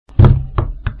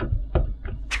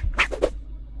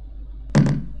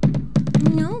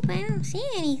don't see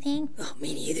anything. Oh,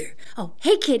 me neither. Oh,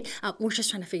 hey, kid. We're just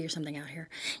trying to figure something out here.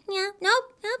 Yeah, nope.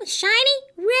 It's shiny,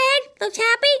 red, looks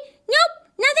happy.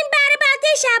 Nope, nothing bad about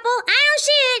this apple. I don't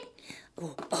see it.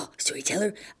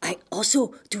 Storyteller, I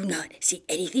also do not see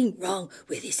anything wrong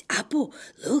with this apple.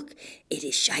 Look, it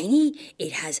is shiny,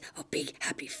 it has a big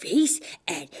happy face,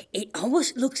 and it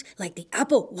almost looks like the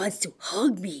apple wants to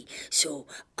hug me. So,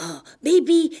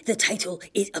 maybe the title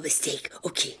is a mistake.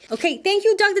 Okay. Okay, thank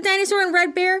you, Doug the Dinosaur and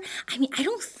Red Bear. I mean, I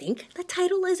don't think the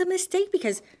title is a mistake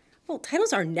because, well,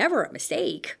 titles are never a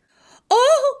mistake.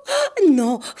 Oh,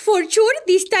 no, for sure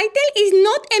this title is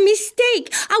not a mistake.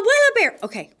 Abuela Bear.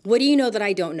 Okay, what do you know that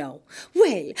I don't know?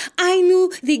 Well, I knew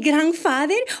the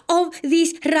grandfather of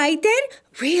this writer.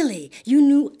 Really? You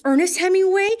knew Ernest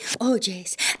Hemingway? Oh,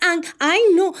 yes. And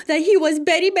I know that he was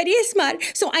very, very smart.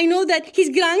 So I know that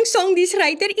his grandson, this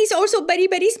writer, is also very,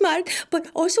 very smart.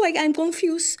 But also I'm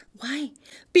confused. Why?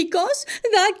 Because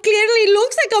that clearly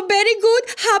looks like a very good,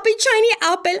 happy, shiny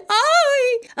apple.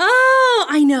 Oh,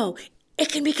 I know. It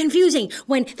can be confusing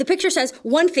when the picture says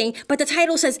one thing, but the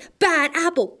title says bad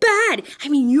apple, bad. I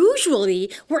mean,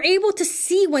 usually we're able to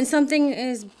see when something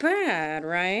is bad,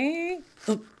 right?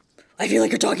 Oh, I feel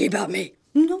like you're talking about me.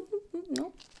 No.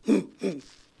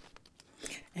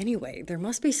 Anyway, there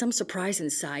must be some surprise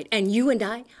inside, and you and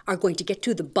I are going to get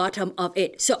to the bottom of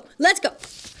it. So, let's go.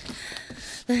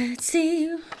 Let's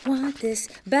see what this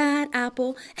bad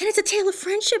apple, and it's a tale of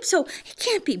friendship, so it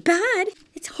can't be bad.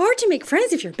 It's hard to make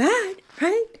friends if you're bad,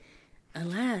 right?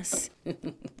 Unless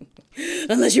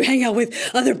you hang out with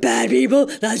other bad people,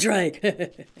 that's right.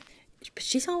 But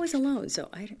she's always alone, so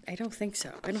I don't think so.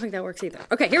 I don't think that works either.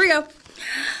 Okay, here we go.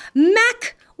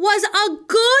 Mac was a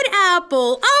good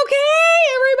apple. Okay,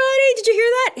 everybody, did you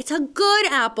hear that? It's a good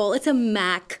apple. It's a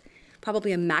Mac.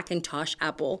 Probably a Macintosh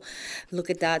apple.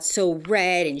 Look at that, so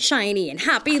red and shiny and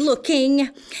happy looking.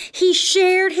 He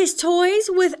shared his toys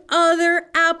with other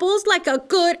apples like a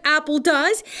good apple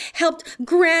does. Helped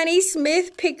Granny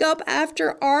Smith pick up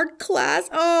after art class.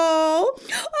 Oh,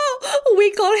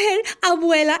 we call her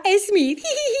Abuela Smith.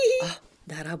 Oh,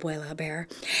 that Abuela Bear.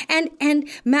 And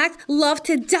Mac loved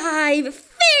to dive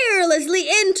fearlessly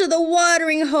into the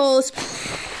watering holes.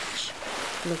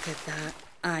 Look at that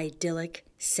idyllic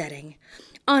setting.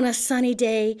 On a sunny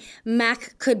day,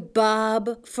 Mac could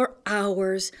bob for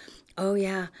hours. Oh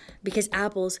yeah, because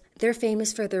apples, they're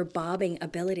famous for their bobbing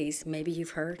abilities. Maybe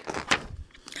you've heard.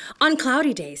 On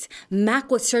cloudy days, Mac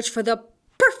would search for the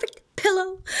perfect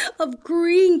pillow of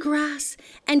green grass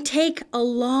and take a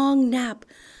long nap.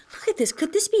 Look at this.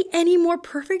 Could this be any more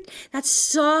perfect? That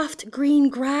soft green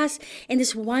grass and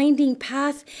this winding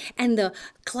path, and the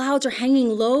clouds are hanging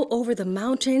low over the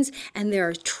mountains, and there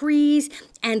are trees,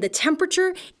 and the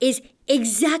temperature is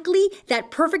exactly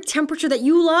that perfect temperature that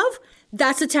you love.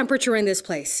 That's the temperature in this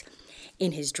place.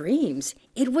 In his dreams,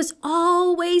 it was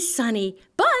always sunny,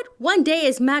 but one day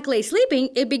as Mac lay sleeping,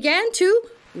 it began to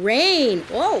rain.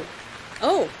 Whoa.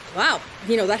 Oh, wow.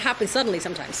 You know, that happens suddenly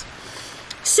sometimes.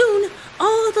 Soon,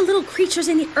 all the little creatures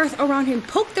in the earth around him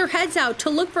poked their heads out to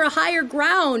look for a higher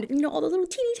ground. You know, all the little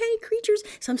teeny tiny creatures.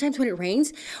 Sometimes when it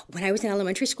rains, when I was in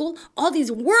elementary school, all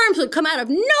these worms would come out of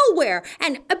nowhere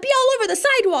and be all over the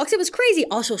sidewalks. It was crazy.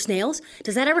 Also snails.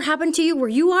 Does that ever happen to you where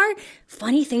you are?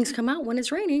 Funny things come out when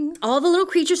it's raining. All the little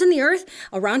creatures in the earth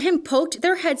around him poked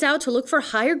their heads out to look for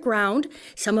higher ground.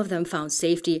 Some of them found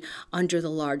safety under the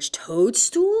large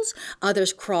toadstools.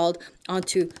 Others crawled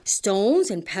onto stones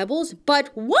and pebbles. But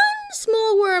one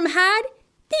small worm had,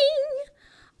 ding,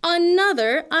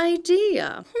 another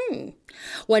idea.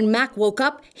 When Mac woke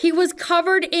up, he was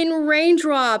covered in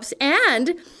raindrops,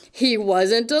 and he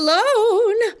wasn't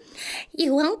alone.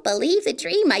 You won't believe the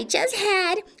dream I just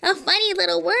had. A funny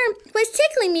little worm was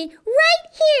tickling me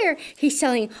right here. He's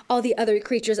telling all the other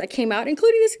creatures that came out,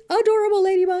 including this adorable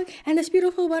ladybug and this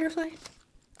beautiful butterfly.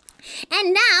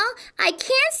 And now I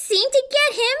can't seem to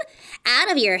get him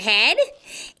out of your head.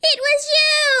 It was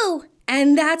you.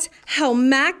 And that's how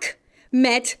Mac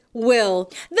met Will.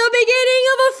 The beginning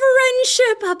of a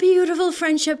friendship, a beautiful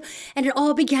friendship. And it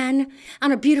all began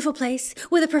on a beautiful place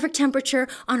with a perfect temperature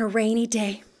on a rainy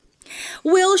day.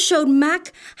 Will showed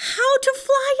Mac how to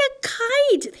fly a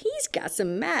kite. He's got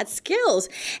some mad skills.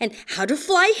 And how to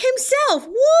fly himself.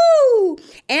 Woo!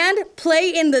 And play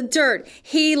in the dirt.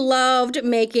 He loved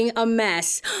making a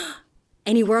mess.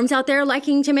 Any worms out there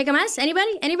liking to make a mess?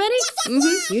 Anybody? Anybody?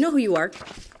 You know who you are.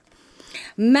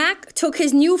 Mac took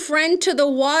his new friend to the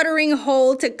watering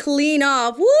hole to clean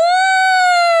off. Woo!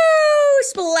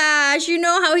 Splash! You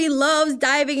know how he loves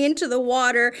diving into the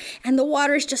water, and the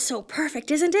water is just so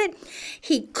perfect, isn't it?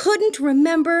 He couldn't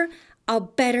remember a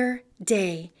better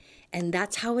day. And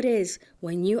that's how it is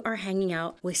when you are hanging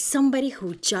out with somebody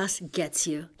who just gets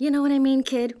you. You know what I mean,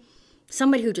 kid?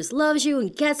 Somebody who just loves you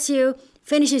and gets you,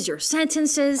 finishes your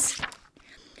sentences.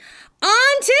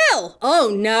 Until,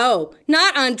 oh no,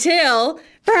 not until,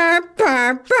 burr,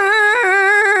 burr,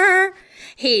 burr,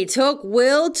 he took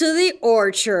Will to the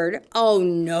orchard. Oh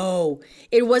no,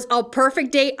 it was a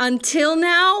perfect day until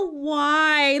now.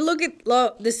 Why? Look,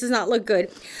 this does not look good.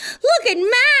 Look at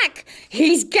Mac.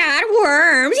 He's got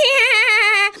worms.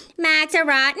 Yeah, Mac's a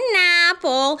rotten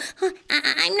apple.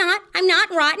 I'm not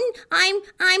rotten.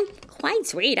 I'm quite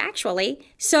sweet, actually.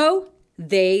 So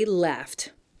they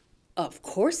left. Of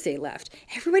course they left.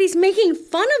 Everybody's making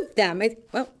fun of them.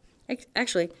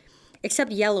 Actually,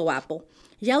 except Yellow Apple.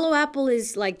 Yellow Apple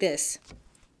is like this.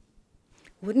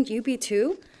 Wouldn't you be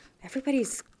too?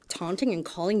 Everybody's taunting and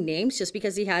calling names just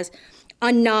because he has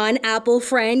a non-apple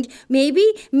friend. Maybe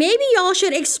y'all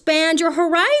should expand your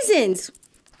horizons.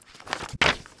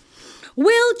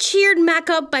 Will cheered Mac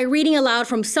up by reading aloud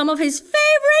from some of his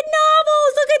favorite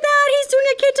novels. Look at that. He's doing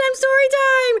a KidTime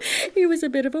StoryTime. He was a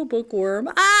bit of a bookworm.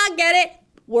 Get it?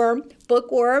 Worm,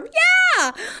 bookworm.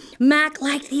 Yeah! Mac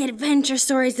liked the adventure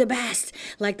stories the best,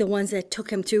 like the ones that took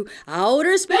him to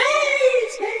outer space,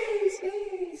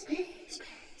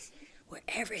 where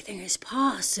everything is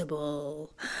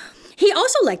possible. He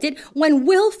also liked it when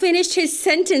Will finished his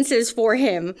sentences for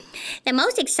him. The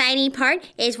most exciting part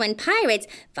is when pirates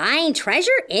find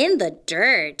treasure in the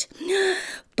dirt.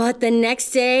 But the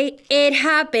next day, it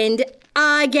happened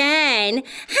again.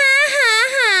 Ha ha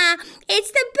ha!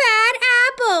 It's the bad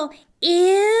apple.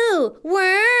 Ew,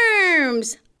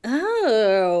 worms.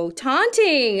 Oh,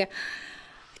 taunting.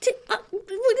 These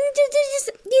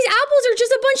apples are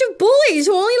just a bunch of bullies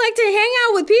who only like to hang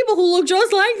out with people who look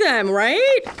just like them,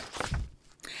 right?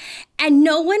 And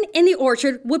no one in the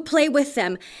orchard would play with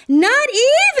them. Not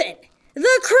even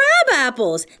the crab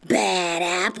apples. Bad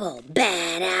apple,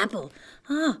 bad apple.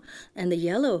 And the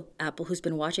yellow apple, who's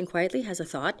been watching quietly, has a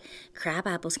thought. Crab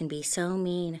apples can be so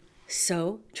mean.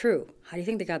 So true. How do you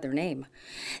think they got their name?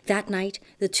 That night,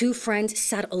 the two friends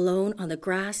sat alone on the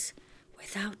grass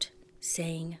without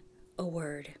saying a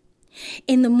word.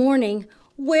 In the morning,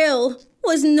 Will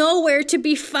was nowhere to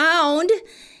be found.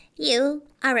 You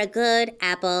are a good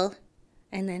apple.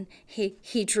 And then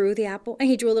he drew the apple, and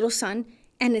he drew a little sun,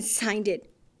 and it signed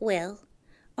it, Will.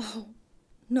 Oh,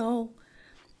 no.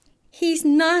 He's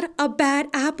not a bad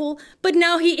apple, but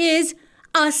now he is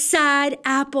a sad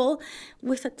apple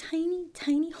with a tiny,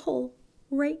 tiny hole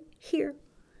right here.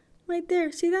 Right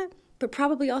there, see that? But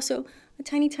probably also a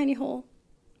tiny, tiny hole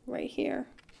right here.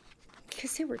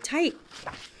 Because they were tight.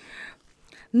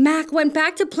 Mac went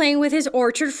back to playing with his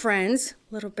orchard friends.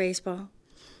 Little baseball.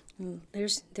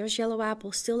 There's Yellow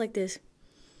Apple, still like this.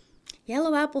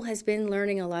 Yellow Apple has been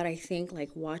learning a lot, I think,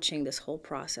 like watching this whole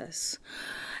process.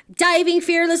 Diving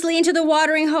fearlessly into the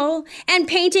watering hole and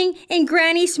painting in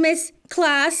Granny Smith's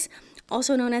class,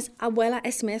 also known as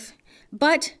Abuela Smith.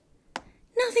 But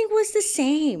nothing was the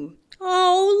same.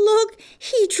 Oh, look,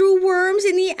 he drew worms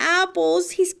in the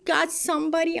apples. He's got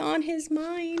somebody on his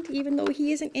mind, even though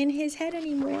he isn't in his head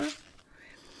anymore.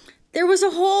 There was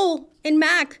a hole in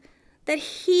Mac that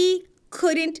he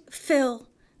couldn't fill.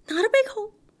 Not a big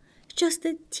hole, just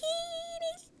a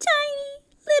teeny, tiny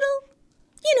little,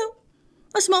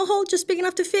 a small hole just big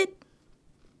enough to fit. ...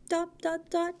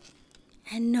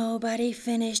 And nobody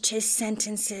finished his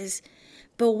sentences.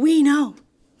 But we know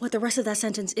what the rest of that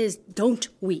sentence is, don't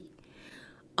we?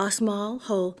 A small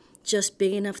hole just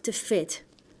big enough to fit.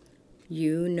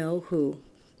 You know who?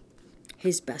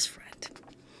 His best friend.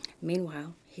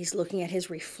 Meanwhile, he's looking at his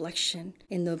reflection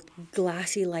in the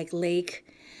glassy-like lake,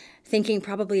 thinking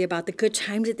probably about the good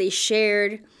times that they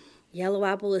shared. Yellow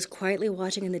Apple is quietly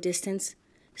watching in the distance,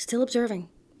 still observing,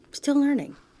 still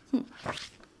learning.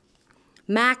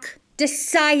 Mac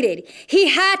decided he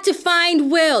had to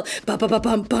find Will.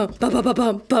 Ba-ba-ba-bum-bum,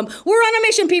 ba-ba-ba-bum-bum. We're on a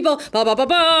mission, people.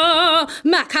 Ba-ba-ba-ba.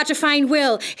 Mac had to find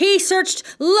Will. He searched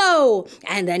low,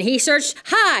 and then he searched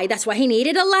high. That's why he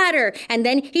needed a ladder. And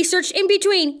then he searched in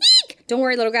between. Eek! Don't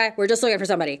worry, little guy. We're just looking for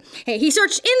somebody. Hey, he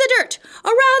searched in the dirt,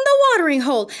 around the watering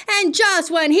hole. And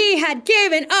just when he had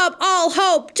given up all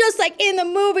hope, just like in the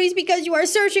movies, because you are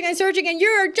searching and searching and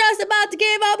you're just about to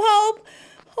give up hope,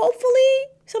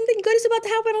 hopefully something good is about to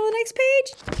happen on the next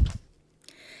page.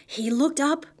 He looked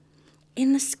up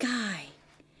in the sky,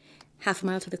 half a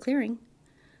mile to the clearing,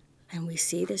 and we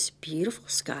see this beautiful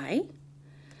sky.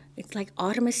 It's like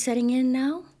autumn is setting in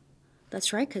now.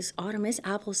 That's right, because autumn is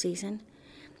apple season.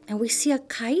 And we see a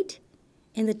kite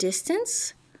in the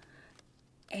distance.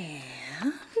 And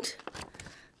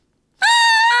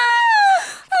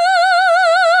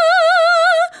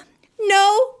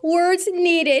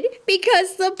hated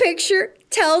because the picture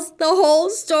tells the whole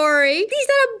story. He's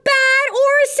not a bad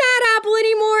or a sad apple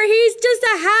anymore. He's just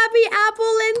a happy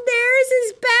apple, and there's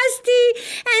his bestie,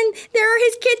 and there are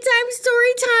his KidTime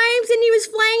story times, and he was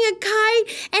flying a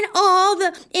kite, and all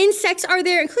the insects are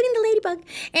there, including the ladybug,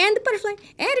 and the butterfly,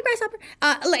 and the grasshopper,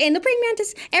 and the praying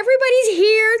mantis. Everybody's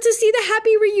here to see the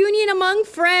happy reunion among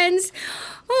friends.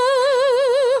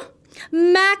 Oh,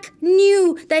 Mac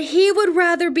knew that he would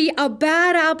rather be a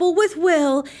bad apple with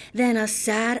Will than a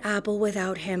sad apple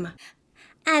without him.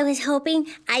 I was hoping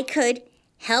I could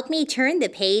help me turn the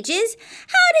pages.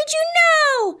 How did you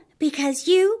know? Because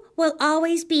you will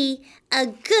always be a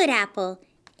good apple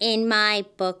in my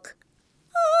book.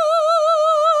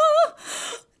 Oh,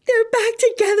 they're back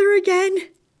together again.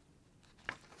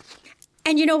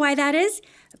 And you know why that is?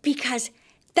 Because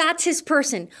that's his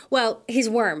person. Well, his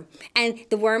worm. And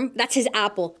the worm, that's his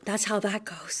apple. That's how that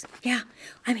goes. Yeah.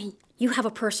 I mean, you have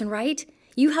a person, right?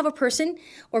 You have a person,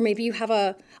 or maybe you have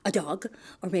a dog,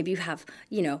 or maybe you have,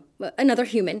 another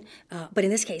human. But in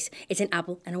this case, it's an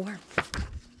apple and a worm.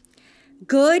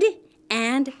 Good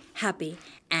and happy.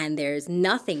 And there's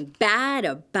nothing bad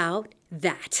about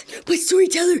that. But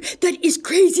Storyteller, that is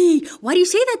crazy. Why do you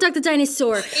say that, Dr.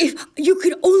 Dinosaur? If you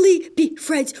could only be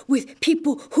friends with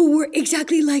people who were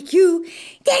exactly like you,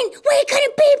 then we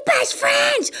couldn't be best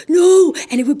friends. No,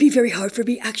 and it would be very hard for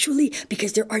me, actually,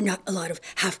 because there are not a lot of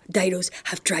half dinos,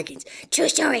 half dragons. True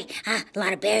story. A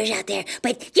lot of bears out there,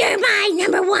 but you're my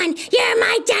number one. You're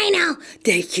my dino.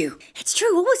 Thank you. It's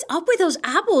true. What was up with those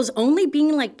apples only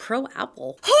being like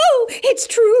pro-apple? Oh, it's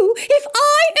true. If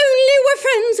I only were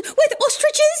friends with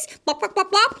ostriches, bop, bop,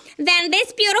 bop, bop, then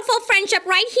this beautiful friendship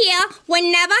right here would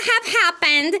never have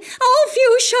happened. Oh,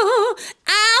 Fuchsia.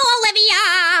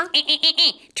 Oh,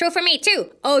 Olivia. True for me,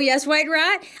 too. Oh, yes, White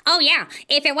Rat? Oh, yeah.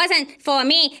 If it wasn't for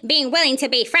me being willing to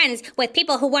be friends with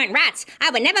people who weren't rats,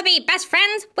 I would never be best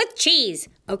friends with cheese.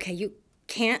 Okay, you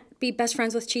can't be best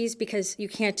friends with cheese because you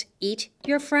can't eat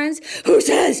your friends? Who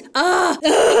says? Oh,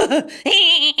 and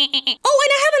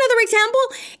I have another example.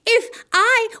 If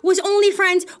I was only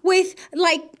friends with,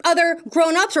 other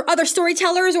grown-ups or other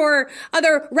storytellers or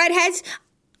other redheads,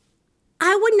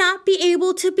 I would not be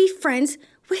able to be friends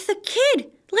with a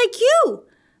kid like you.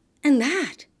 And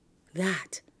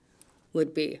that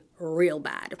would be real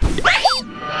bad.